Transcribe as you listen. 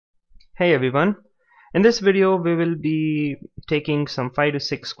Hey everyone, in this video we will be taking some 5 to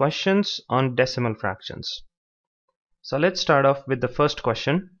 6 questions on decimal fractions. So let's start off with the first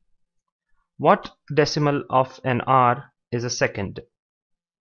question. What decimal of an hour is a second?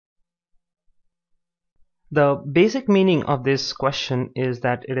 The basic meaning of this question is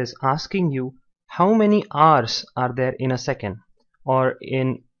that it is asking you how many hours are there in a second, or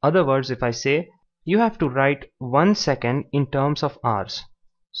in other words, if I say you have to write 1 second in terms of hours.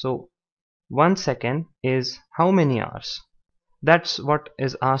 So 1 second is how many hours? That's what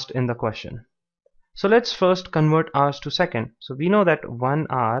is asked in the question. So let's first convert hours to second. So we know that 1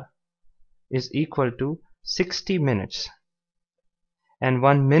 hour is equal to 60 minutes and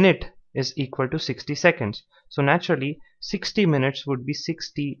 1 minute is equal to 60 seconds. So naturally 60 minutes would be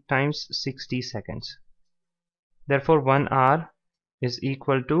 60 times 60 seconds. Therefore 1 hour is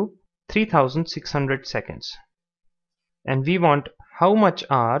equal to 3600 seconds. And we want how much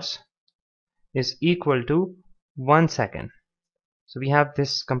hours is equal to 1 second. So we have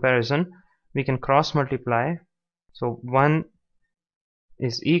this comparison, we can cross multiply. So 1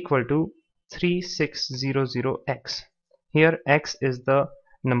 is equal to 3600x. Here x is the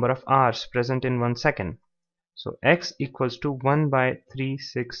number of hours present in 1 second. So x equals to 1 by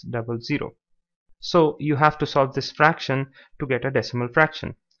 3600. So you have to solve this fraction to get a decimal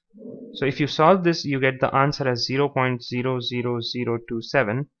fraction. So if you solve this, you get the answer as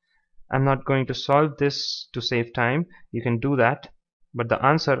 0.00027. I'm not going to solve this to save time. You can do that. But the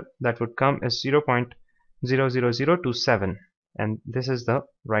answer that would come is 0.00027, and this is the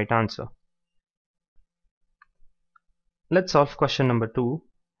right answer. Let's solve question number 2.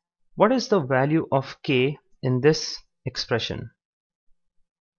 What is the value of k in this expression?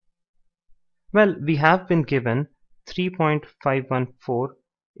 Well, we have been given 3.514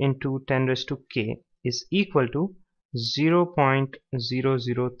 into 10 raised to k is equal to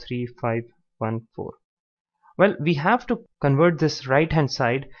 0.003514. Well, we have to convert this right hand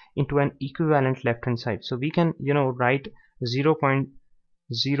side into an equivalent left hand side. So we can, write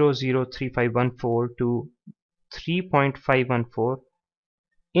 0.003514 to 3.514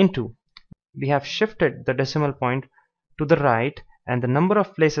 into, we have shifted the decimal point to the right, and the number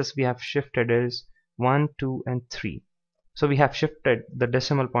of places we have shifted is 1, 2 and 3. So we have shifted the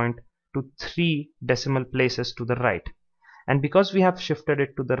decimal point to 3 decimal places to the right, and because we have shifted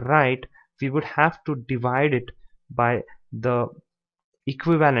it to the right, we would have to divide it by the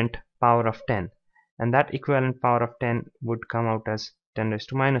equivalent power of 10, and that equivalent power of 10 would come out as 10 raised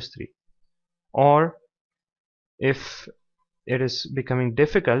to minus 3. Or if it is becoming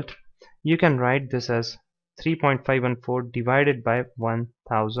difficult, you can write this as 3.514 divided by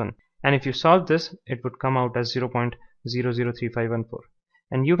 1000, and if you solve this, it would come out as 0.003514,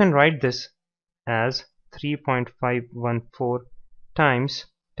 and you can write this as 3.514 times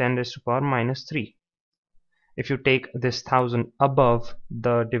 10 raised to power minus 3. If you take this 1000 above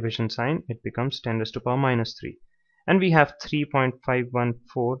the division sign, it becomes 10 raised to power minus 3, and we have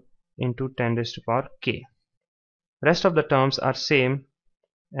 3.514 into 10 raised to power k. Rest of the terms are same,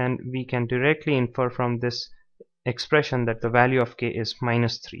 and we can directly infer from this expression that the value of k is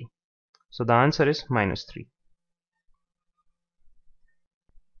minus 3. So the answer is minus 3.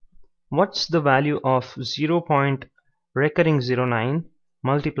 What's the value of 0.09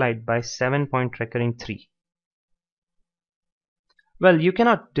 multiplied by 7.3? Well, you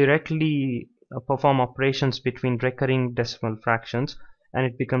cannot directly perform operations between recurring decimal fractions, and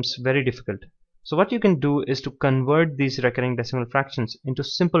it becomes very difficult. So what you can do is to convert these recurring decimal fractions into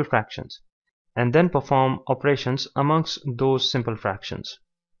simple fractions and then perform operations amongst those simple fractions.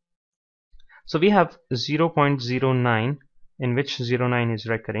 So we have 0.09, in which 09 is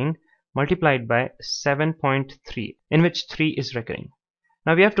recurring, multiplied by 7.3, in which 3 is recurring.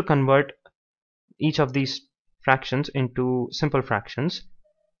 Now we have to convert each of these fractions into simple fractions.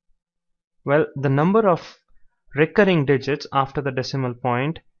 Well, the number of recurring digits after the decimal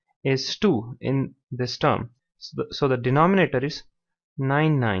point is 2 in this term. So the denominator is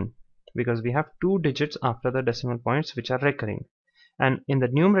 99, because we have 2 digits after the decimal points which are recurring. And in the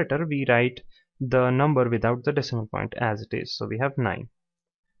numerator we write the number without the decimal point as it is. So we have 9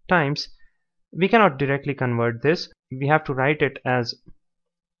 times, we cannot directly convert this, we have to write it as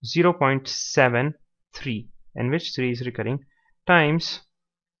 0.73, in which 3 is recurring, times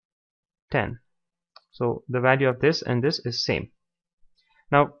 10. So the value of this and this is same.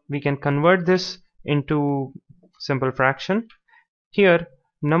 Now we can convert this into simple fraction. Here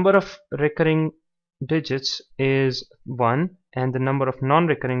number of recurring digits is 1 and the number of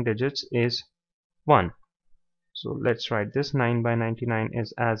non-recurring digits is 1. So let's write this, 9 by 99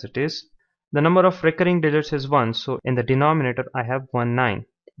 is as it is. The number of recurring digits is 1, so in the denominator I have 19.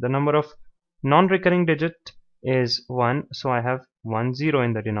 The number of non-recurring digit is 1, so I have 1 0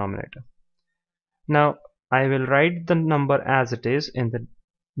 in the denominator. Now I will write the number as it is in the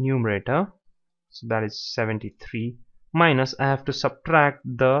numerator, so that is 73, minus I have to subtract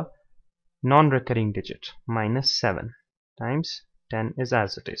the non-recurring digit, minus 7 times 10 is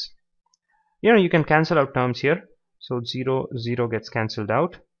as it is. You can cancel out terms here, so 0 0 gets cancelled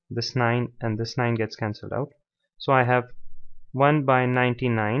out, this 9 and this 9 gets cancelled out, so I have 1 by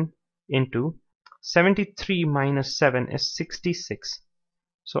 99 into 73 minus 7 is 66,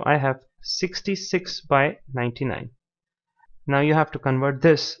 so I have 66 by 99. Now you have to convert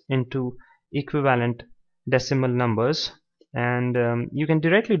this into equivalent decimal numbers, and you can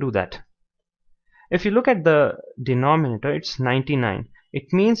directly do that. If you look at the denominator, it's 99.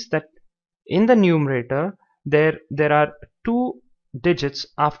 It means that in the numerator there are 2 digits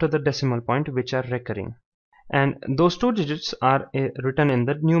after the decimal point which are recurring, and those 2 digits are written in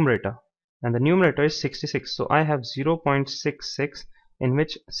the numerator, and the numerator is 66, so I have 0.66 in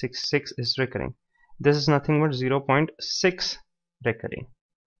which 66 is recurring. This is nothing but 0.6 recurring.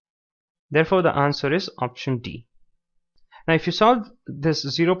 Therefore the answer is option D. Now if you solve this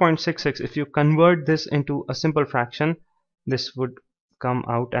 0.66, if you convert this into a simple fraction, this would come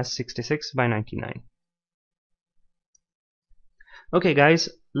out as 66 by 99. Okay guys,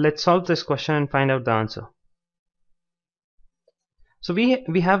 let's solve this question and find out the answer. So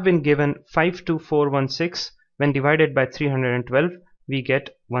we have been given 52416. When divided by 312 we get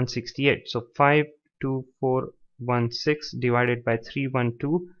 168. So 52416 divided by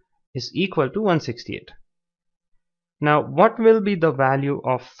 312 is equal to 168. Now what will be the value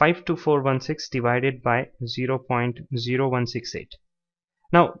of 52416 divided by 0.0168?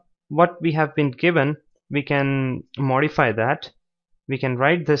 Now what we have been given, we can modify that. We can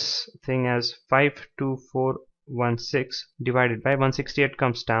write this thing as 52416 divided by 168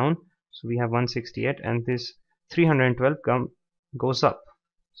 comes down, so we have 168, and this 312 goes up,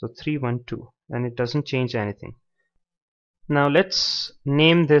 so 312, and it doesn't change anything. Now let's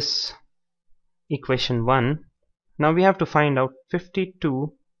name this equation 1. Now we have to find out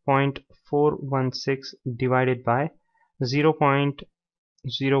 52.416 divided by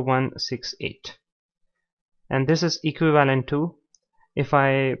 0.0168, and this is equivalent to, if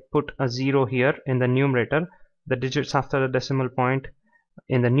I put a 0 here in the numerator, the digits after the decimal point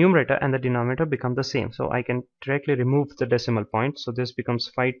in the numerator and the denominator become the same, so I can directly remove the decimal point, so this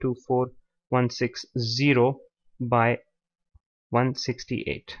becomes 524160 by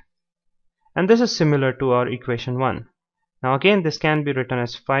 168, and this is similar to our equation 1. Now again this can be written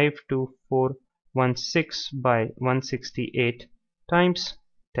as 52416 by 168 times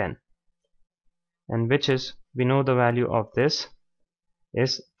 10, and which is, we know the value of this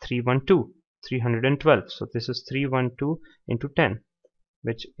is 312, so this is 312 into 10,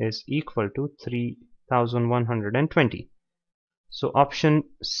 which is equal to 3120. So option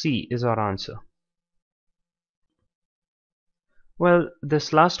C is our answer. Well,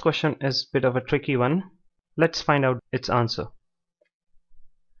 this last question is a bit of a tricky one. Let's find out its answer.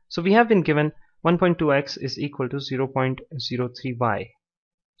 So we have been given 1.2x is equal to 0.03y.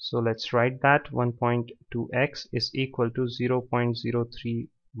 So let's write that 1.2x is equal to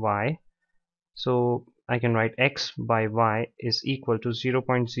 0.03y. So I can write x by y is equal to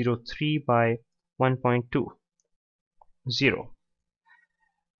 0.03 by 1.2, 0.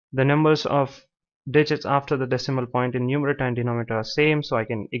 The numbers of digits after the decimal point in numerator and denominator are same, so I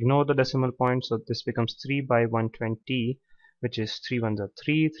can ignore the decimal point, so this becomes 3 by 120, which is 3 ones are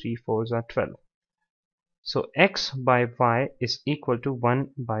 3, 3 fours are 12. So x by y is equal to 1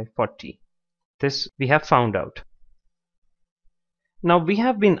 by 40. This we have found out. Now we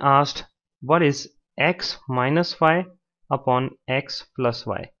have been asked what is x minus y upon x plus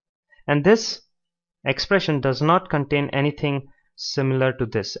y, and this expression does not contain anything similar to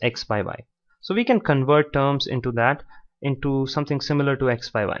this x by y. So we can convert terms into something similar to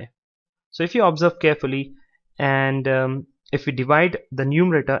x by y. So if you observe carefully, and if we divide the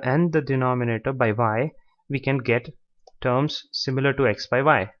numerator and the denominator by y, we can get terms similar to x by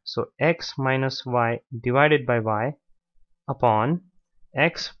y. So x minus y divided by y upon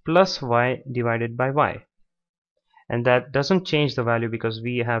x plus y divided by y, and that doesn't change the value because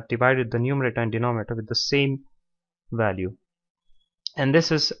we have divided the numerator and denominator with the same value. And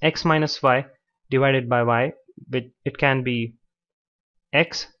this is x minus y divided by y, it can be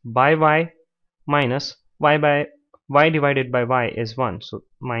x by y minus y by y divided by y is 1, so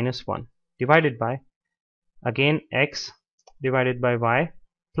minus 1, divided by again x divided by y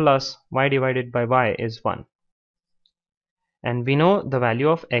plus y divided by y is 1, and we know the value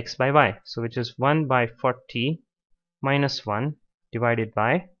of x by y, so which is 1 by 40 minus 1 divided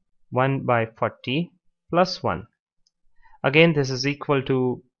by 1 by 40 plus 1. Again, this is equal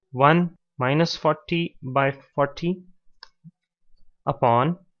to 1 minus 40 by 40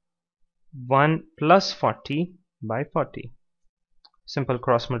 upon 1 plus 40 by 40. Simple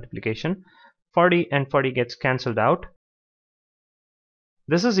cross multiplication. 40 and 40 gets cancelled out.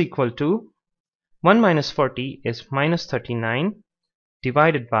 This is equal to 1 minus 40 is minus 39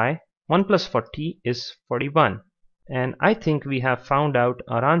 divided by 1 plus 40 is 41. And I think we have found out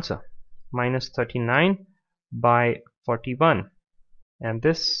our answer. Minus 39 by 41. And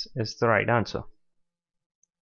this is the right answer.